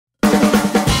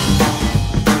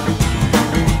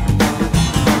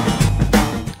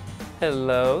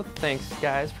Hello, thanks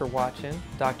guys for watching.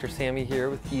 Dr. Sammy here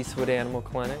with Eastwood Animal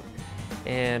Clinic,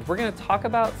 and we're going to talk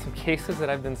about some cases that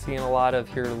I've been seeing a lot of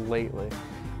here lately,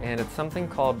 and it's something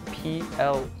called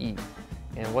PLE,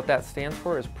 and what that stands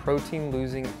for is protein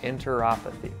losing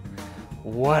enteropathy.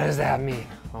 What does that mean?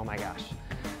 Oh my gosh.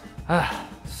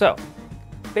 So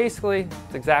basically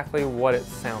it's exactly what it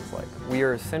sounds like. We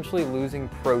are essentially losing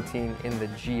protein in the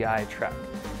GI tract.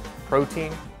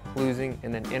 Protein losing,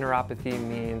 and then enteropathy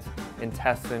means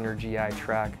intestine or GI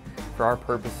tract. For our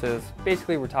purposes,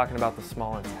 basically we're talking about the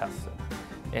small intestine.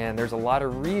 And there's a lot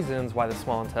of reasons why the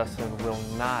small intestine will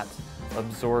not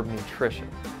absorb nutrition.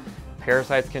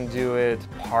 Parasites can do it,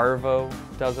 parvo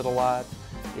does it a lot.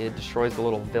 It destroys the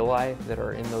little villi that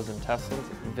are in those intestines.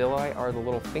 Villi are the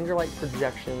little finger-like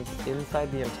projections inside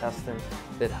the intestine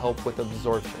that help with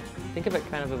absorption. Think of it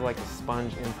kind of as like a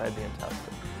sponge inside the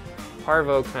intestine.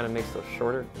 Parvo kind of makes those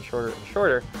shorter and shorter and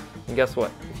shorter, and guess what?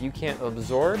 If you can't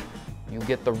absorb, you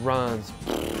get the runs,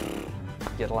 you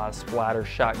get a lot of splatter,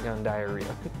 shotgun diarrhea.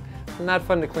 Not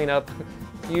fun to clean up.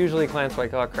 Usually clients are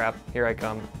like, oh crap, here I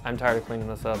come. I'm tired of cleaning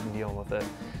this up and dealing with it.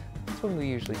 That's when we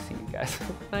usually see you guys.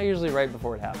 Not usually right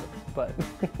before it happens, but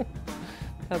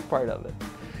that's part of it.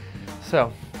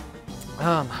 So,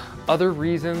 other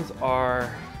reasons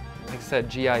are, like I said,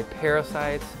 GI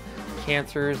parasites,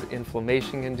 cancers,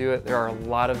 inflammation can do it. There are a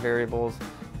lot of variables.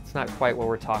 It's not quite what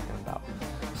we're talking about.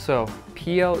 So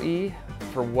PLE,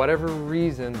 for whatever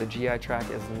reason, the GI tract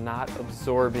is not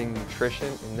absorbing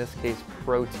nutrition, in this case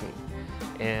protein.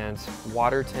 And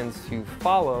water tends to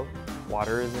follow,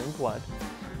 water is in blood,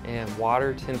 and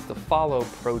water tends to follow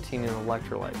protein and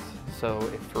electrolytes. So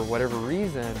if for whatever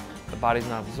reason the body's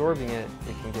not absorbing it,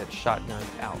 it can get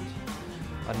shotgunned out.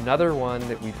 Another one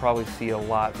that we probably see a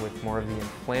lot with more of the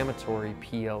inflammatory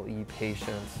PLE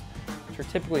patients, which are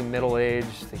typically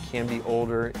middle-aged, they can be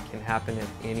older, it can happen at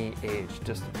any age,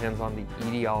 just depends on the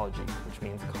etiology, which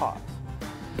means cause.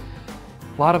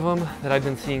 A lot of them that I've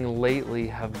been seeing lately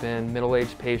have been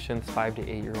middle-aged patients, 5 to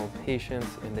 8-year-old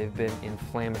patients, and they've been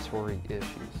inflammatory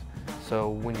issues. So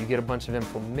when you get a bunch of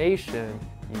inflammation,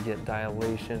 you get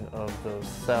dilation of those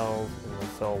cells and those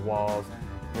cell walls.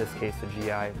 In this case, the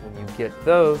GI, when you get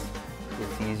those,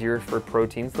 it's easier for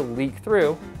proteins to leak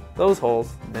through those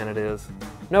holes than it is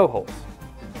no holes.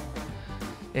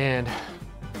 And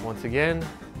once again,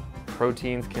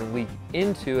 proteins can leak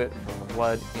into it from the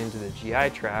blood into the GI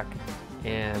tract,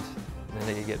 and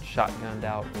then they get shotgunned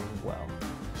out as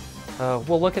well.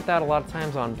 We'll look at that a lot of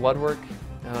times on blood work.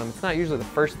 It's not usually the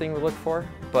first thing we look for,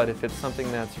 but if it's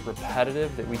something that's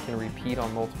repetitive that we can repeat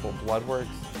on multiple blood works,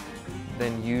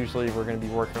 then usually we're going to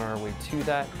be working our way to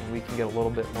that, and we can get a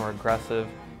little bit more aggressive.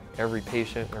 Every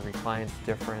patient, every client's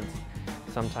different.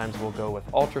 Sometimes we'll go with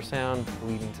ultrasound,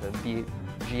 leading to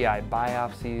GI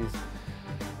biopsies.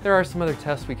 There are some other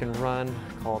tests we can run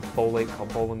called folate,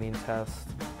 cobalamin test.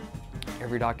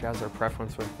 Every doctor has their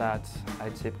preference with that. I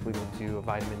typically will do a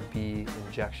vitamin B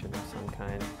injection of some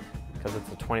kind because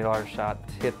it's a $20 shot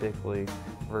typically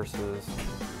versus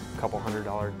a couple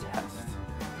 $100 test.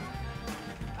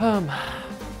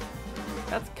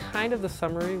 That's kind of the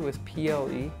summary with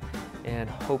PLE, and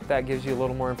hope that gives you a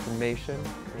little more information.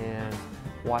 And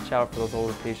watch out for those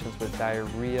older patients with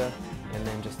diarrhea, and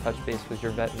then just touch base with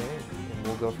your veterinarian, and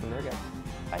we'll go from there, guys.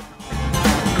 Bye.